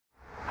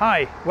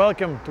Hi,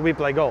 welcome to We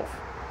Play Golf.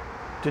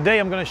 Today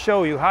I'm going to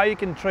show you how you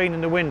can train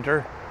in the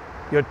winter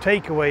your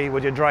takeaway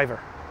with your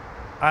driver.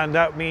 And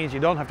that means you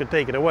don't have to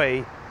take it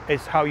away,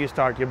 it's how you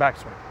start your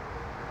backswing.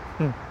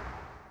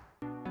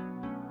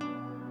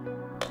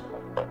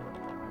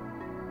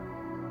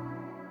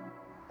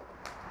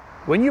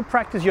 When you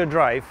practice your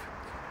drive,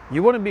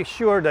 you want to be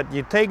sure that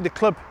you take the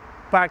club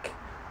back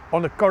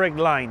on the correct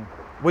line,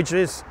 which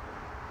is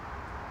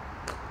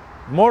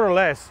more or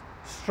less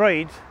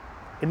straight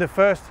in the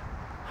first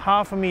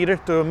half a meter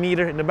to a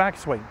meter in the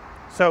backswing.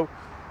 So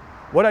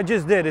what I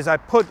just did is I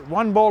put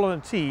one ball on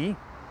a tee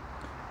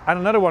and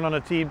another one on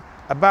a tee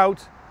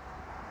about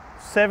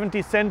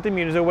 70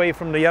 centimeters away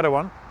from the other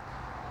one.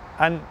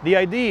 And the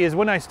idea is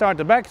when I start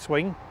the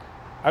backswing,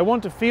 I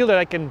want to feel that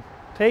I can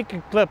take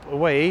a club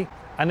away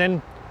and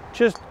then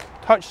just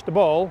touch the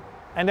ball,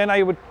 and then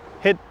I would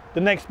hit the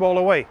next ball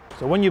away.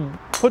 So when you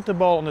put the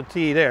ball on the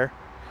tee there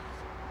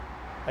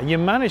and you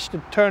manage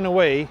to turn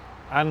away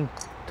and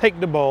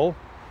take the ball,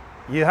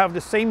 you have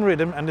the same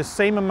rhythm and the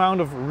same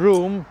amount of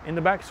room in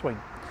the backswing.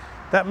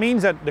 That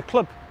means that the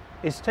club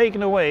is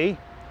taken away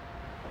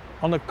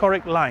on the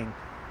correct line.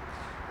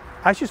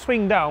 As you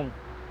swing down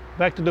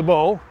back to the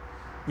ball,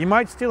 you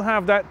might still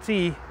have that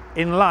tee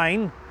in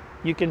line.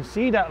 You can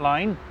see that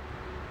line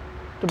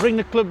to bring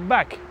the club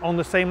back on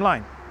the same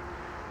line.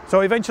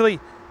 So eventually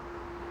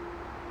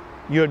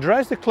you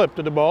address the club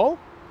to the ball,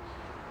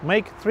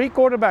 make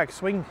 3/4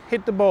 backswing,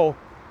 hit the ball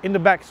in the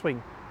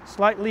backswing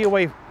slightly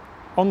away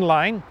on the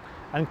line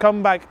and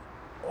come back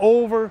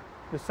over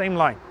the same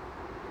line.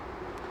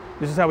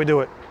 This is how we do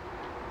it.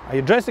 I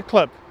address the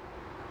club.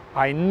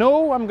 I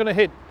know I'm going to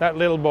hit that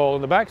little ball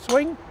in the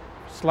backswing,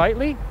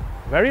 slightly,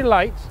 very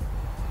light,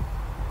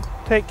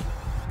 take,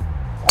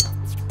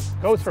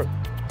 go through.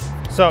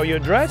 So you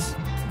address,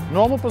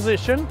 normal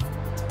position,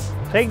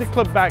 take the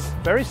club back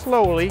very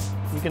slowly.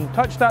 You can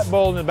touch that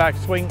ball in the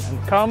backswing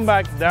and come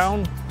back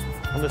down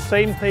on the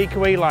same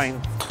takeaway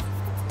line.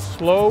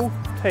 Slow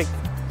take,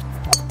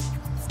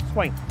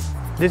 swing.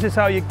 This is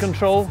how you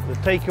control the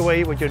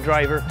takeaway with your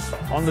driver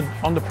on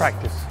the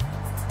practice.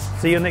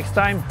 See you next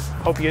time.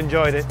 Hope you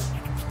enjoyed it.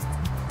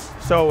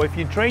 So if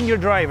you train your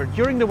driver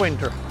during the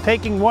winter,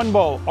 taking one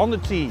ball on the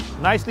tee,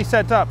 nicely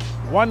set up,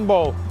 one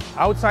ball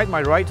outside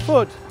my right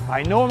foot,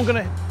 I know I'm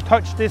going to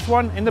touch this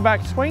one in the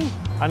backswing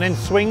and then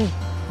swing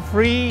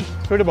free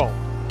through the ball.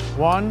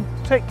 One,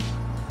 take,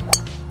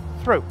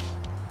 through.